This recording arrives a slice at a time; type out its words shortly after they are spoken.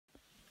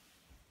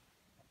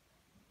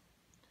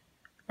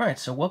Alright,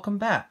 so welcome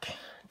back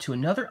to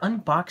another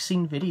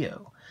unboxing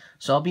video.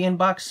 So I'll be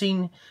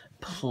unboxing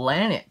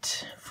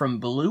Planet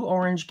from Blue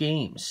Orange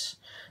Games.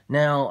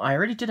 Now, I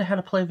already did a how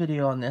to play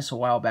video on this a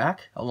while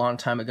back, a long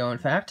time ago in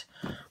fact.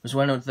 It was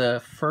one of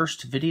the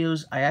first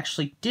videos I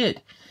actually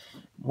did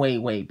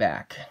way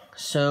back.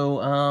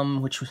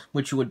 So,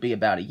 which would be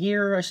about a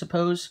year, I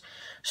suppose.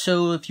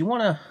 So if you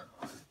want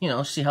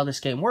to, see how this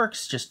game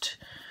works, just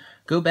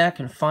go back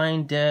and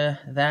find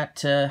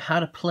that how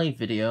to play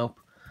video.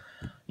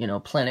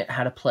 Planet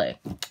how to play,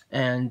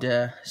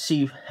 and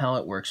see how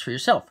it works for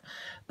yourself.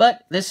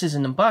 But this is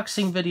an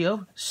unboxing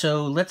video,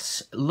 so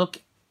let's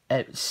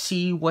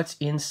see what's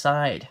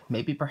inside.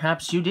 Maybe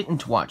perhaps you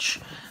didn't watch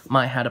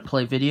my how to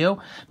play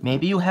video.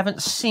 Maybe you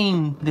haven't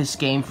seen this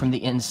game from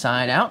the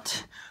inside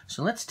out.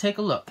 So let's take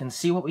a look and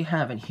see what we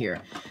have in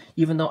here,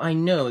 even though I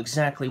know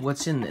exactly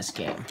what's in this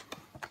game.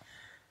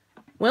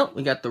 Well,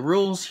 we got the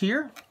rules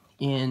here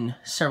in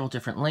several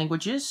different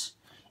languages.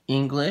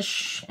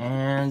 English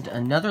and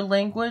another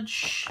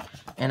language,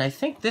 and I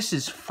think this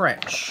is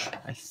French,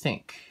 I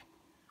think.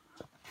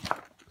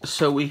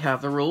 So we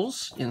have the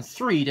rules in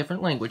 3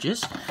 different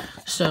languages,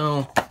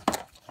 so,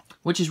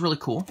 which is really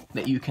cool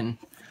that you can,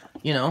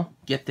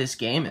 get this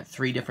game in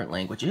 3 different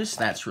languages.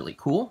 That's really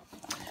cool.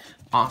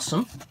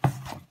 Awesome.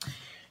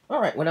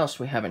 Alright, what else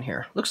do we have in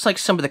here? Looks like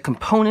some of the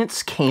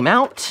components came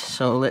out,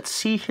 so let's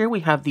see here.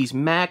 We have these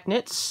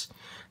magnets.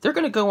 They're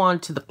going to go on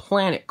to the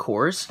planet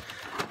cores.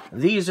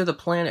 These are the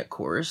planet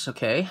cores,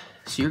 okay?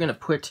 So you're going to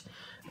put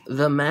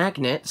the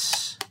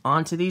magnets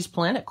onto these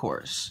planet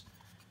cores.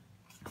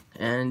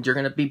 And you're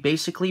going to be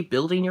basically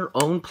building your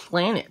own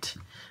planet,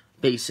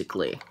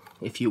 basically,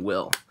 if you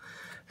will.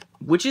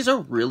 Which is a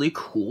really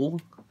cool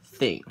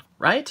thing,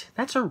 right?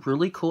 That's a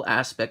really cool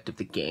aspect of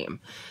the game.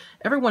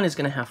 Everyone is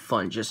going to have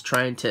fun just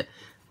trying to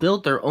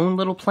build their own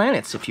little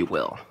planets, if you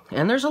will.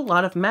 And there's a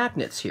lot of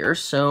magnets here,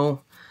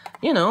 so,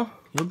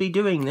 you'll be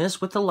doing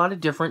this with a lot of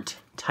different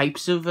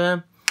types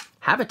of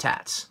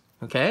habitats,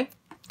 okay?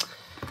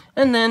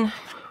 And then,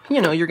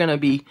 you're going to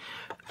be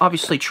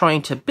obviously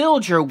trying to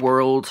build your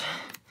world,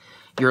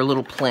 your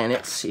little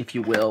planets, if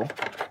you will,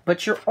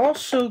 but you're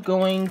also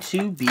going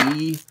to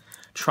be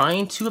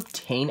trying to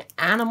obtain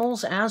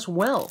animals as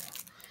well.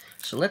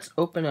 So let's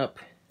open up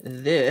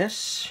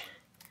this.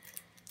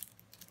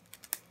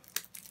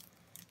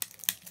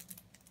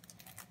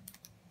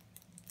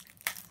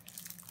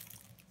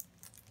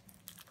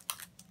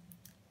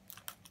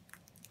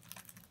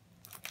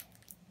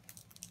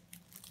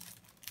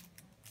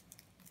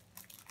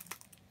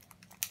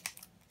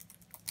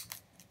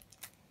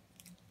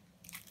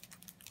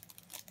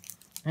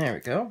 There we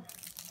go.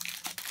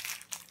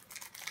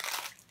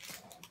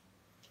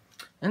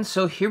 And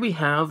so here we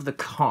have the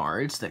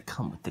cards that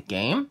come with the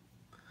game.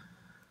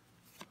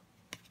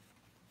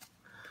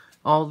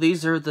 All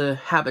these are the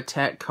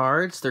habitat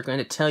cards. They're going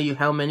to tell you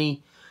how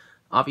many,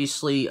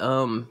 obviously,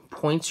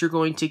 points you're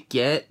going to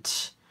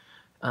get.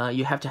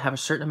 You have to have a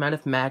certain amount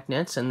of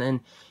magnets, and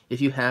then if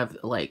you have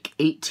like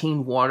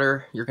 18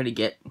 water, you're going to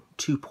get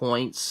 2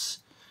 points,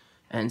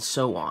 and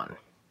so on.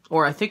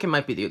 Or I think it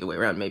might be the other way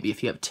around. Maybe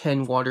if you have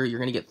 10 water, you're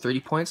going to get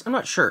 30 points. I'm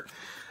not sure.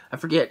 I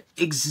forget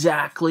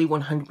exactly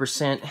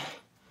 100%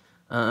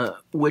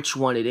 which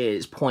one it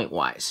is,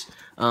 point-wise.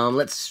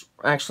 Let's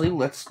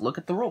look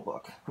at the rule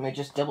book. Let me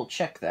just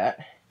double-check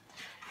that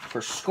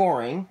for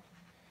scoring.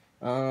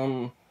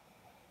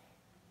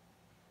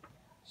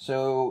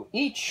 So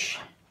each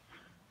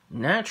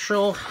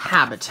natural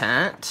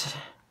habitat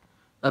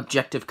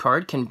objective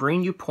card can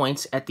bring you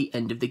points at the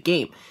end of the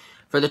game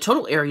for the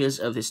total areas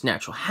of this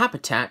natural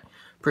habitat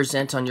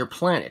present on your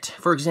planet.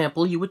 For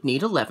example, you would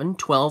need 11,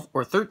 12,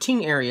 or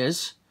 13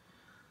 areas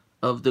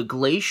of the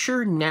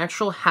glacier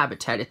natural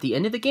habitat at the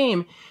end of the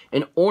game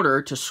in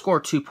order to score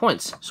 2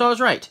 points. So I was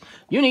right.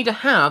 You need to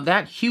have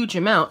that huge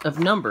amount of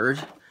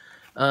numbered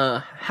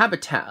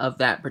habitat of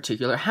that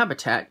particular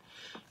habitat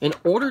in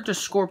order to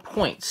score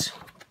points.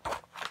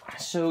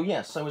 So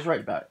yes, I was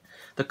right about it.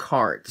 The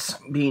cards,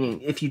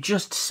 meaning if you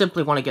just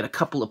simply want to get a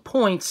couple of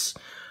points,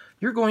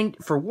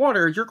 for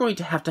water, you're going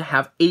to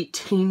have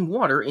 18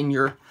 water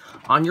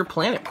on your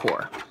planet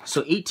core.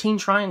 So 18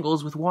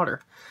 triangles with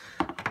water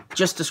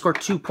just to score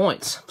 2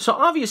 points. So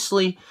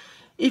obviously,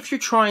 if you're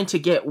trying to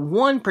get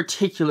one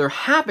particular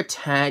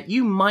habitat,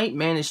 you might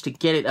manage to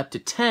get it up to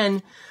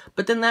 10,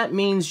 but then that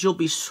means you'll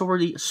be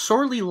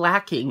sorely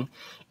lacking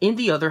in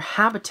the other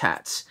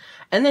habitats.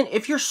 And then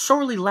if you're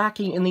sorely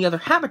lacking in the other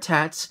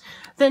habitats,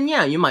 then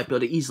yeah, you might be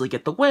able to easily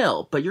get the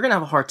whale, but you're going to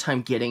have a hard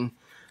time getting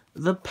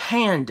the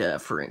panda,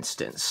 for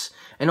instance,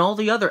 and all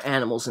the other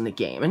animals in the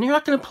game. And you're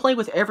not going to play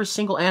with every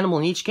single animal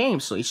in each game,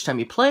 so each time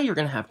you play, you're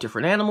going to have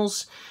different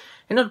animals,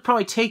 and it'll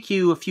probably take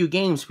you a few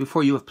games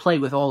before you have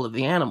played with all of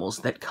the animals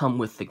that come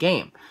with the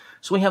game.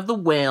 So we have the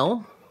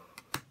whale,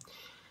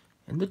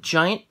 and the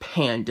giant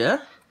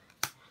panda,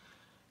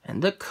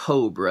 and the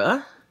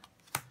cobra,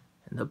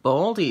 and the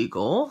bald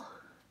eagle,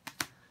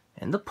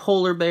 and the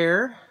polar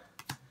bear,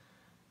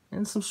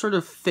 and some sort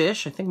of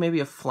fish, I think maybe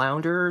a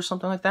flounder or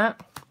something like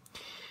that.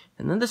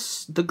 And then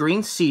the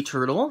green sea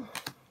turtle,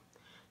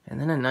 And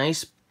then a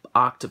nice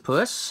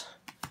octopus.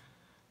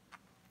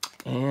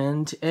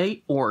 And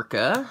a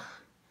orca.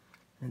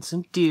 And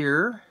some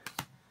deer.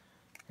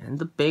 And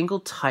the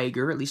Bengal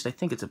tiger. At least I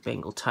think it's a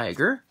Bengal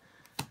tiger.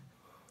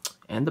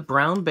 And the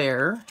brown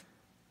bear.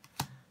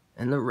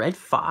 And the red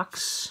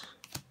fox.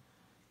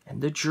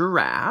 And the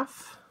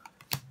giraffe.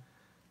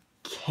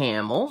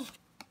 Camel.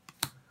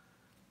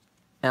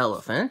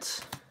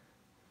 Elephant.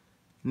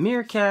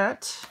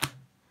 Meerkat.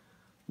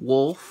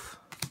 Wolf.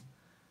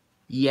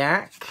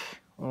 Yak.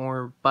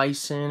 Or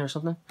bison or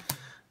something.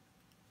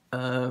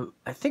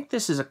 I think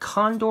this is a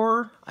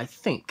condor. I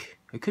think.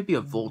 It could be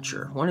a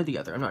vulture. One or the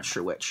other. I'm not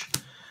sure which.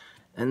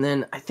 And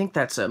then I think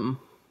that's an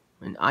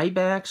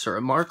ibex or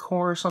a markhor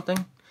or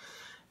something.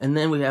 And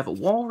then we have a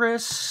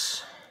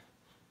walrus.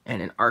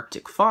 And an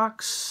Arctic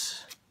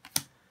fox.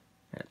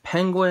 And a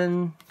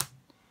penguin.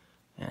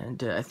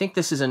 And I think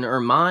this is an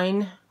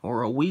ermine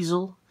or a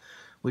weasel,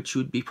 which you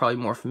would be probably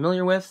more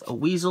familiar with. A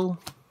weasel.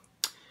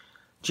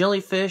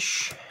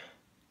 Jellyfish.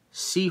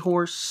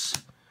 Seahorse.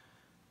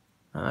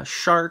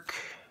 Shark.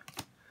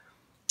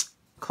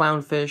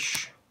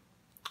 Clownfish.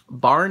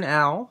 Barn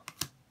owl.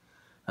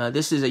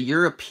 This is a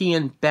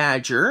European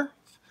badger.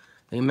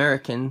 The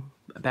American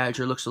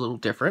badger looks a little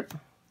different.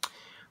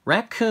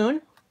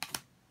 Raccoon.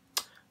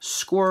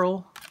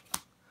 Squirrel.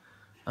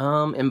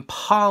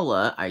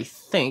 Impala, I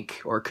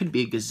think, or it could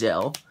be a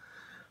gazelle.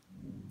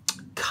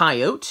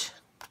 Coyote.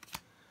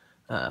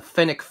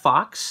 Fennec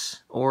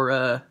fox,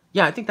 or,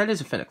 yeah, I think that is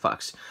a fennec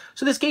fox.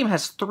 So this game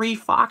has 3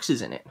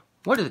 foxes in it.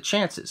 What are the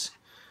chances?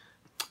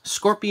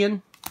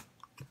 Scorpion.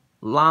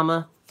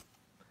 Llama.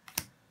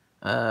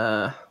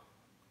 I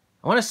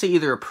want to say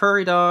either a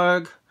prairie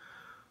dog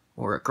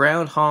or a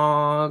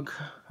groundhog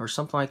or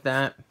something like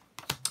that.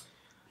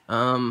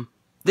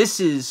 This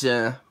is,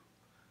 I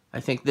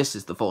think this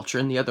is the vulture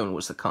and the other one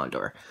was the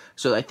condor.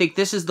 So I think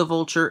this is the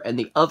vulture and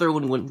the other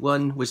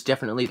one was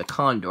definitely the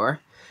condor.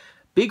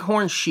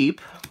 Bighorn sheep.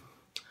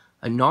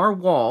 A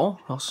narwhal,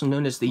 also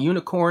known as the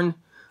unicorn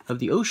of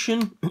the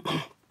ocean.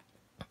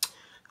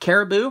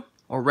 Caribou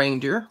or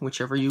reindeer,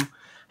 whatever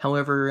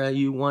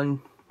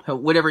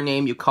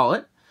name you call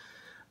it.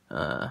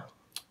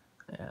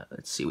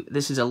 Let's see,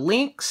 this is a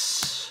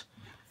lynx,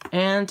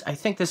 and I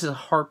think this is a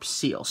harp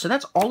seal. So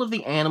that's all of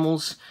the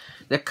animals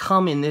that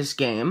come in this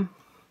game,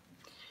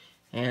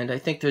 and I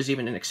think there's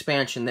even an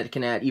expansion that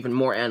can add even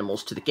more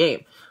animals to the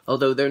game.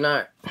 Although they're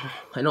not,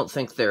 I don't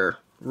think they're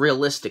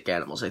realistic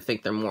animals. I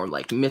think they're more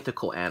like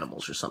mythical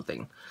animals or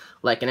something,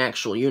 like an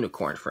actual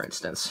unicorn, for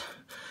instance.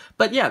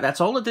 But yeah,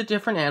 that's all of the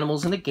different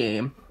animals in the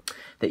game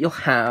that you'll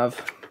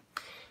have.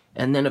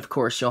 And then, of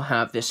course, you'll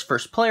have this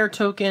first player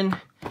token.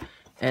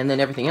 And then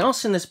everything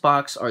else in this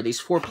box are these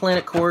 4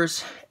 planet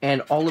cores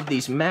and all of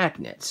these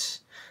magnets.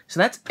 So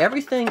that's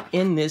everything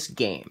in this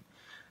game.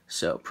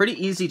 So pretty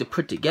easy to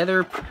put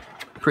together.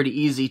 Pretty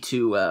easy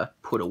to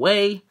put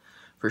away,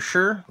 for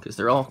sure.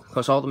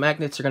 Because all the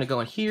magnets are going to go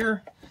in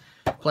here.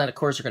 Planet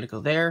cores are going to go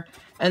there.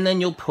 And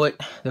then you'll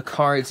put the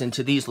cards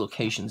into these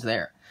locations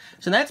there.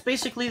 So that's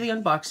basically the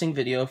unboxing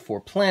video for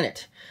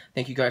Planet.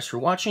 Thank you guys for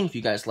watching. If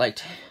you guys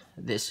liked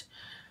this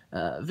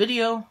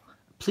video,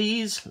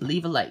 please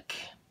leave a like.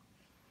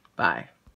 Bye.